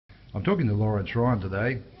I'm talking to Lawrence Ryan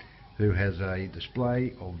today, who has a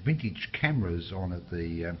display of vintage cameras on at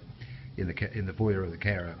the in the foyer of the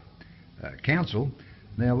Cowra Council.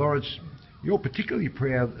 Now, Lawrence, you're particularly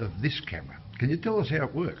proud of this camera. Can you tell us how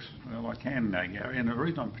it works? Well, I can, Gary, and the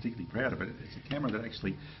reason I'm particularly proud of it, it's a camera that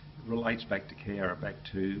actually relates back to Cowra, back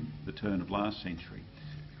to the turn of last century.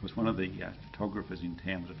 Because one of the photographers in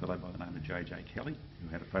town was a fellow by the name of J.J. Kelly, who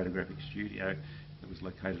had a photographic studio that was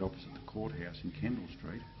located opposite the courthouse in Kendall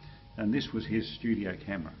Street. And this was his studio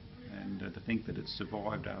camera. And to think that it's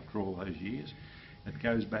survived after all those years, it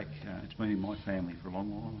goes back, it's been in my family for a long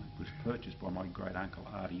while. It was purchased by my great uncle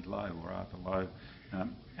Artie Lowe, or Arthur Lowe,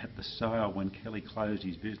 at the sale when Kelly closed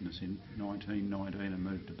his business in 1919 and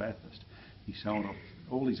moved to Bathurst. He sold off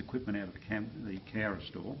all his equipment out of the Cowra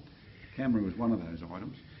store. The camera was one of those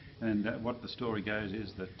items. And what the story goes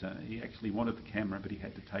is that he actually wanted the camera, but he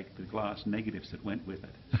had to take the glass negatives that went with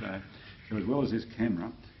it. So as well as this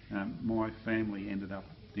camera, my family ended up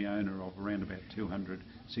the owner of around about 200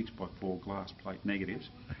 6x4 glass plate negatives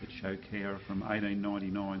that show Cowra from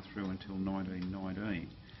 1899 through until 1919.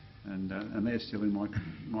 And they're still in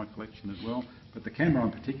my collection as well. But the camera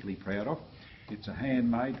I'm particularly proud of, it's a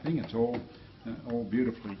handmade thing. It's all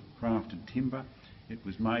beautifully crafted timber. It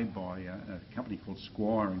was made by a company called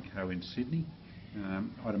Squire & Co in Sydney.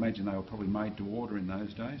 I'd imagine they were probably made to order in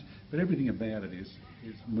those days. But everything about it is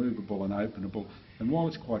movable and openable. And while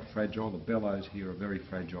it's quite fragile, the bellows here are very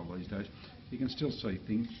fragile these days, you can still see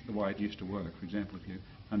things the way it used to work. For example, if you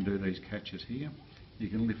undo these catches here, you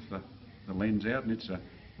can lift the lens out, and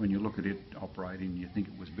when you look at it operating, you think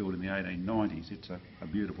it was built in the 1890s. It's a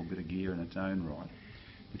beautiful bit of gear in its own right.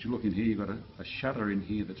 But you look in here, you've got a shutter in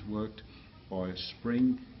here that's worked by a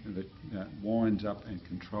spring that winds up and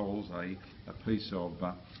controls a piece of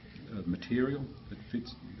material that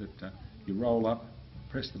fits, that you roll up,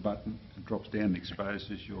 press the button, it drops down and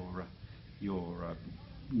exposes your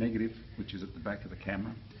negative, which is at the back of the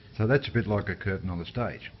camera. So that's a bit like a curtain on the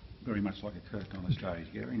stage. Very much like a curtain on the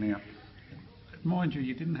stage, Gary. Now, mind you,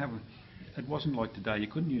 it wasn't like today. You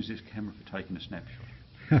couldn't use this camera for taking a snapshot.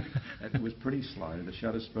 It was pretty slow. The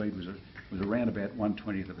shutter speed was around about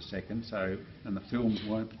 1/20th of a second, and the films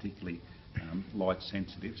weren't particularly light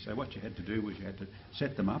sensitive. So what you had to do was you had to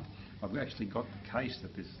set them up. I've actually got the case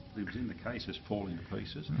that was in the case is falling to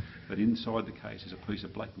pieces, but inside the case is a piece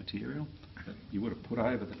of black material that you would have put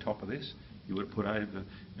over the top of this. You would have put over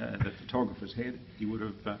the photographer's head. You would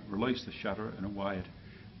have released the shutter, and away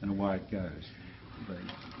it goes.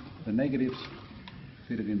 The negatives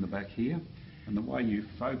fitted in the back here. And the way you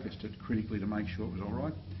focused it critically to make sure it was all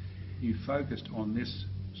right, you focused on this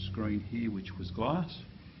screen here, which was glass.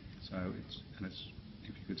 So if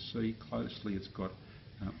you could see closely, it's got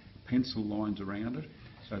pencil lines around it.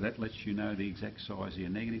 So that lets you know the exact size of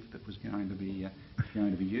your negative that was going to be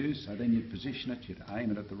used. So then you'd position it, you'd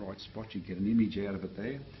aim it at the right spot, you'd get an image out of it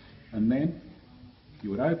there, and then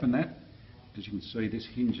you would open that. As you can see, this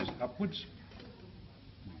hinges upwards.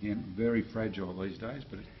 Again, very fragile these days,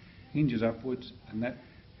 but it hinges upwards, and that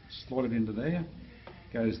slotted into there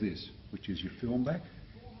goes this, which is your film back.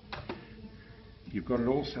 You've got it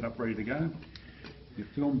all set up ready to go. Your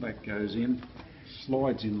film back goes in,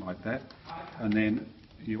 slides in like that, and then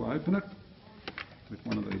you open it with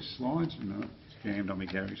one of these slides. No, it's jammed on me,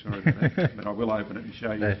 Gary, sorry about that. But I will open it and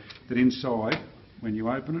show you that inside, when you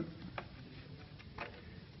open it,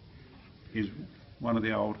 is one of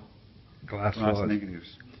the old glass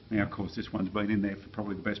negatives. Now, of course, this one's been in there for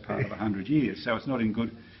probably the best part of 100 years, so it's not in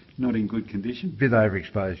good condition. Bit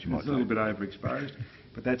overexposed, you might say. It's a little bit overexposed,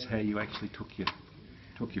 but that's how you actually took your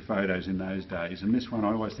photos in those days. And this one,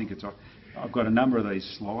 I always think I've got a number of these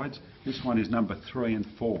slides. This one is number 3 and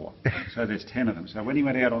 4, so there's 10 of them. So when he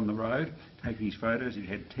went out on the road taking his photos, he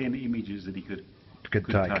had 10 images that he could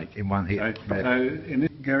take in one hit.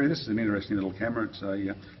 Gary, this is an interesting little camera.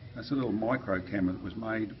 It's a little micro camera that was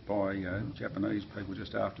made by Japanese people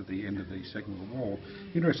just after the end of the Second World War.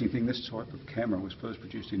 Interesting thing, this type of camera was first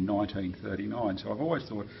produced in 1939, so I've always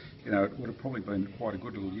thought, it would have probably been quite a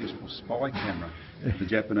good little useful spy camera for the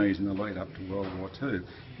Japanese in the lead up to World War II.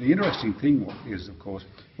 The interesting thing is, of course,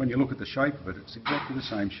 when you look at the shape of it, it's exactly the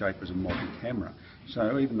same shape as a modern camera.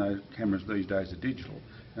 So even though cameras these days are digital,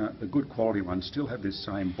 the good quality ones still have this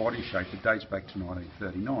same body shape that dates back to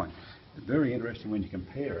 1939. Very interesting when you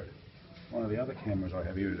compare it. One of the other cameras I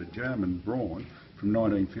have here is a German Braun from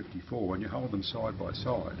 1954, and you hold them side by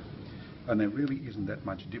side, and there really isn't that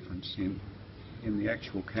much difference in the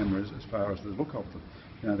actual cameras as far as the look of them.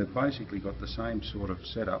 They've basically got the same sort of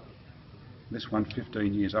setup. This one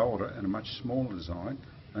 15 years older and a much smaller design,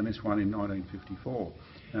 and this one in 1954.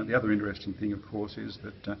 Now, the other interesting thing, of course, is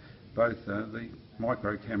that both the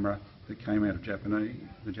micro camera that came out of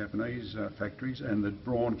the Japanese factories and the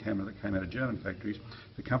Braun camera that came out of German factories.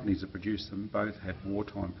 The companies that produced them both had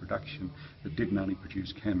wartime production that didn't only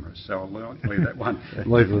produce cameras. So I'll leave that one.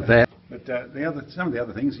 Leave it with that. But some of the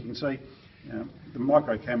other things you can see, the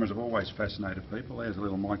micro cameras have always fascinated people. There's a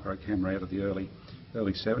little micro camera out of the early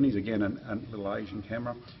 70s, again a little Asian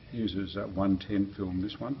camera, uses 110 film,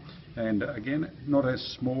 this one, and again not as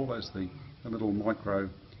small as the little micro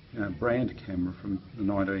brand camera from the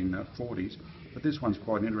 1940s, but this one's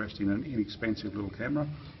quite interesting, an inexpensive little camera.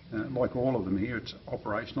 Like all of them here, it's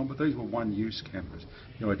operational, but these were one-use cameras.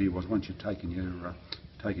 The idea was once you'd taken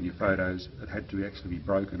your photos, it had to actually be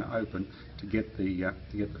broken open to get the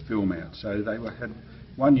film out. So they had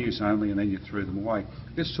one use only, and then you threw them away.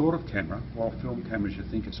 This sort of camera, while film cameras you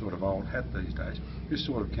think are sort of old hat these days, this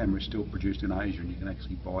sort of camera is still produced in Asia, and you can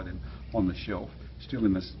actually buy them on the shelf. Still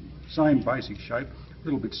in the same basic shape, a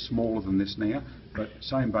little bit smaller than this now, but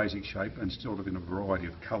same basic shape and sort of in a variety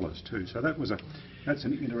of colours too. So that's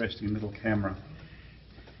an interesting little camera.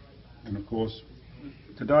 And of course,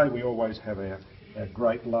 today we always have our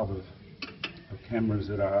great love of cameras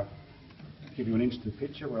that give you an instant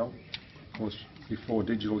picture. Well, of course, before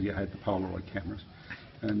digital you had the Polaroid cameras,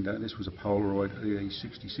 and this was a Polaroid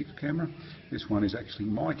EE66 camera. This one is actually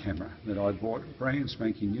my camera that I bought brand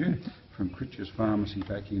spanking new from Critch's Pharmacy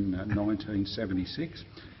back in 1976.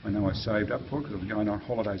 I know I saved up for it because I was going on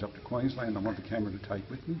holidays up to Queensland. I wanted the camera to take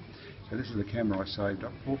with me, so this is the camera I saved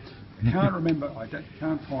up for. I can't remember,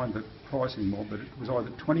 can't find the price anymore, but it was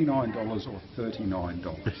either $29 or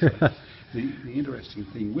 $39. The interesting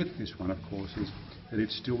thing with this one, of course, is that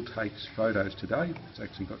it still takes photos today. It's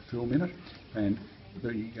actually got film in it, and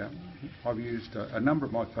I've used a number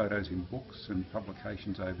of my photos in books and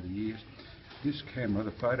publications over the years. This camera,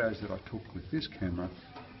 the photos that I took with this camera,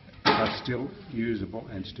 are still usable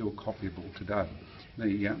and still copyable today.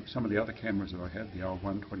 Some of the other cameras that I had, the old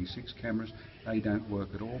 126 cameras, they don't work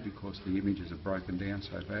at all because the images have broken down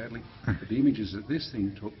so badly. But the images that this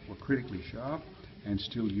thing took were critically sharp and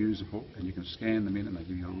still usable, and you can scan them in and they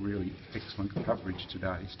give you a really excellent coverage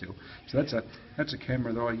today still. So that's a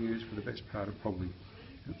camera that I used for the best part of probably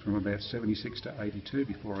from about 76 to 82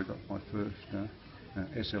 before I got my first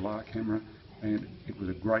SLR camera, and it was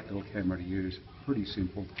a great little camera to use, pretty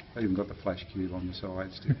simple. I even got the flash cube on the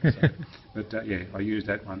side still. So, but yeah, I used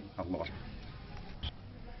that one a lot.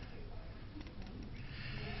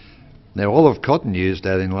 Now Olive Cotton used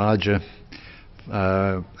that enlarger,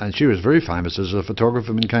 and she was very famous as a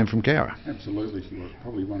photographer and came from Cowra. Absolutely, she was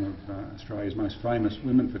probably one of Australia's most famous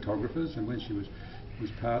women photographers, and when she was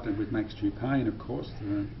partnered with Max Dupain, of course,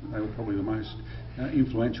 they were probably the most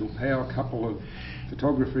influential power couple of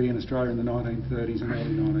photography in Australia in the 1930s and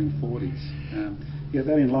early 1940s. Yeah,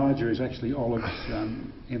 that enlarger is actually Olive's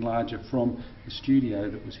enlarger from the studio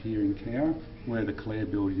that was here in Cowra, where the Clare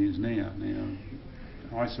building is now. Now,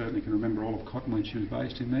 I certainly can remember Olive Cotton when she was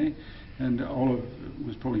based in there, and Olive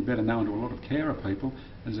was probably better known to a lot of Cowra people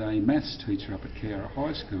as a maths teacher up at Cowra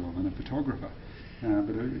High School and a photographer.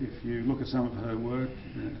 But if you look at some of her work,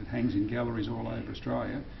 it hangs in galleries all over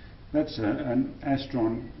Australia. That's an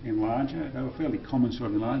Astron enlarger. They were fairly common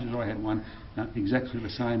sort of enlargers. I had one exactly the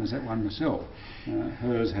same as that one myself.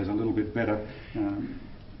 Hers has a little bit better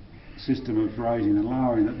system of raising and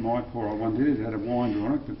lowering that my poor old one did. It had a winder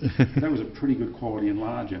on it, but that was a pretty good quality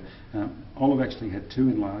enlarger. Olive actually had two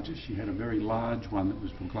enlargers. She had a very large one that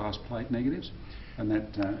was for glass plate negatives, and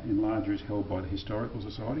that enlarger is held by the Historical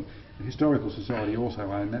Society. The Historical Society also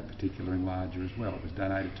owned that particular enlarger as well. It was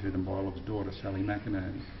donated to them by Olive's daughter, Sally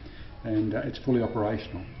McInerney, and it's fully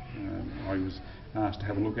operational. I was asked to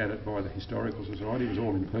have a look at it by the Historical Society. It was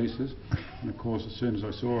all in pieces, and of course as soon as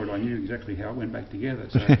I saw it I knew exactly how it went back together,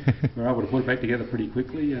 so we were able to put it back together pretty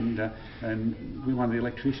quickly, and one of the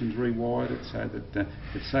electricians rewired it so that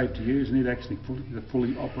it's safe to use, and it actually the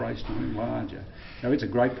fully operational enlarger. So it's a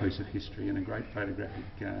great piece of history and a great photographic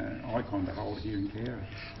icon to hold here in Cowra.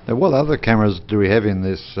 Now, what other cameras do we have in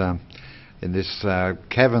this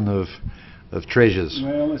cavern of treasures?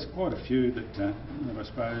 Well, there's quite a few that I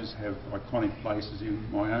suppose have iconic places in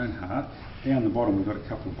my own heart. Down the bottom we've got a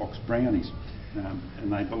couple of box brownies,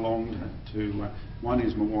 and they belonged to, one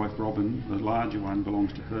is my wife Robin, the larger one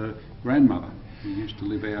belongs to her grandmother, who used to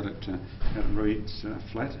live out at Reed's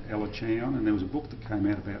flat, Ella Chown, and there was a book that came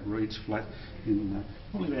out about Reed's flat in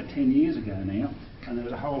probably about 10 years ago now, and there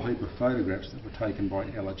was a whole heap of photographs that were taken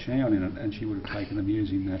by Ella Chown in it, and she would have taken them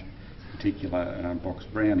using that particular box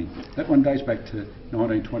brownie. That one dates back to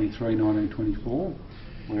 1923, 1924,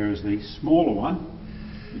 whereas the smaller one,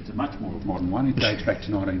 it's a much more modern one, it dates back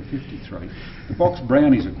to 1953. The box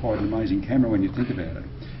brownies are quite an amazing camera when you think about it.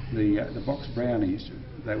 The box brownies,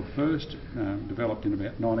 they were first developed in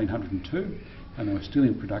about 1902, and they were still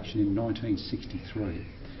in production in 1963.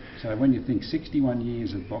 So when you think 61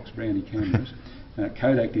 years of box brownie cameras,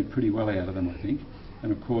 Kodak did pretty well out of them, I think.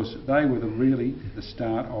 And of course, they were really the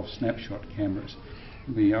start of snapshot cameras.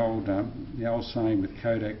 The old saying with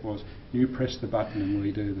Kodak was, "You press the button and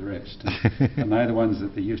we do the rest." And they're the ones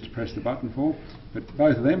that they used to press the button for. But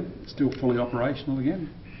both of them still fully operational again.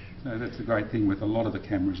 So that's the great thing with a lot of the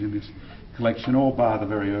cameras in this collection, all bar the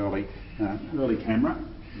very early camera.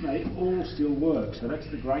 They all still work. So that's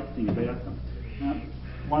the great thing about them.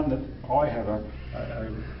 One that I have a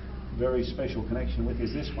very special connection with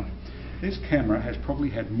is this one. This camera has probably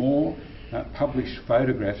had more published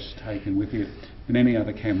photographs taken with it than any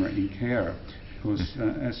other camera in Cowra, because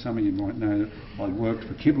as some of you might know, I worked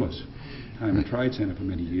for Kibbles Home and Trade Centre for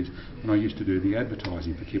many years, and I used to do the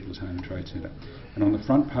advertising for Kibbles Home and Trade Centre. And on the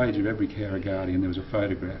front page of every Cowra Guardian there was a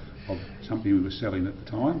photograph of something we were selling at the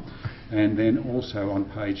time, and then also on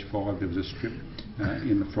page 5 there was a strip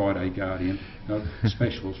in the Friday Guardian of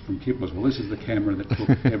specials from Kibbles. Well, this is the camera that took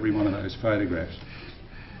every one of those photographs.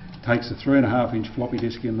 Takes a 3.5-inch floppy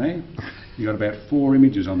disk in there. You've got about 4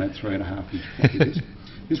 images on that 3.5-inch floppy disk.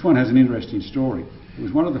 This one has an interesting story. It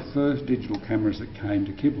was one of the first digital cameras that came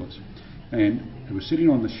to Kibbles, and it was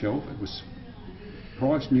sitting on the shelf. It was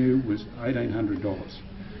price new was $1,800,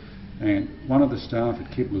 and one of the staff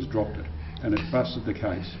at Kibbles dropped it, and it busted the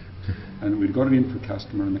case. And we'd got it in for a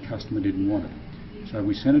customer, and the customer didn't want it. So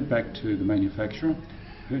we sent it back to the manufacturer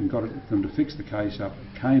and got them to fix the case up.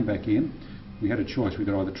 It came back in. We had a choice. We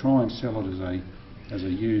could either try and sell it as a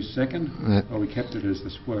used second, or we kept it as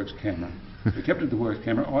the works camera. We kept it the works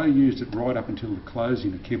camera. I used it right up until the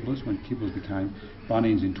closing of Kibbles, when Kibbles became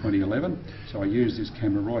Bunnings in 2011. So I used this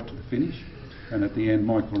camera right to the finish. And at the end,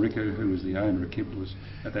 Michael Ricker, who was the owner of Kibbles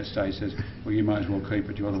at that stage, says, "Well, you may as well keep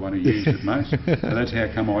it. You're the one who used it most." So that's how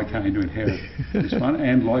come I came to inherit this one.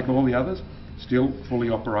 And like all the others, still fully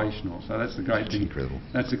operational. So that's the great thing. Incredible.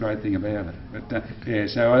 That's the great thing about it. But yeah,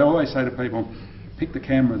 so I always say to people, pick the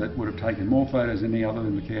camera that would have taken more photos than any other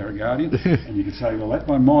than the Cowra Guardian. And you could say, well, that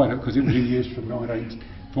one might have, because it was in use from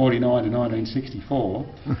 1949 to 1964.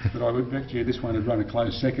 But I would bet you this one had run a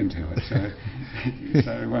close second to it.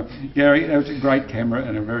 So Gary, that was a great camera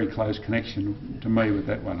and a very close connection to me with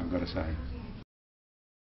that one, I've got to say.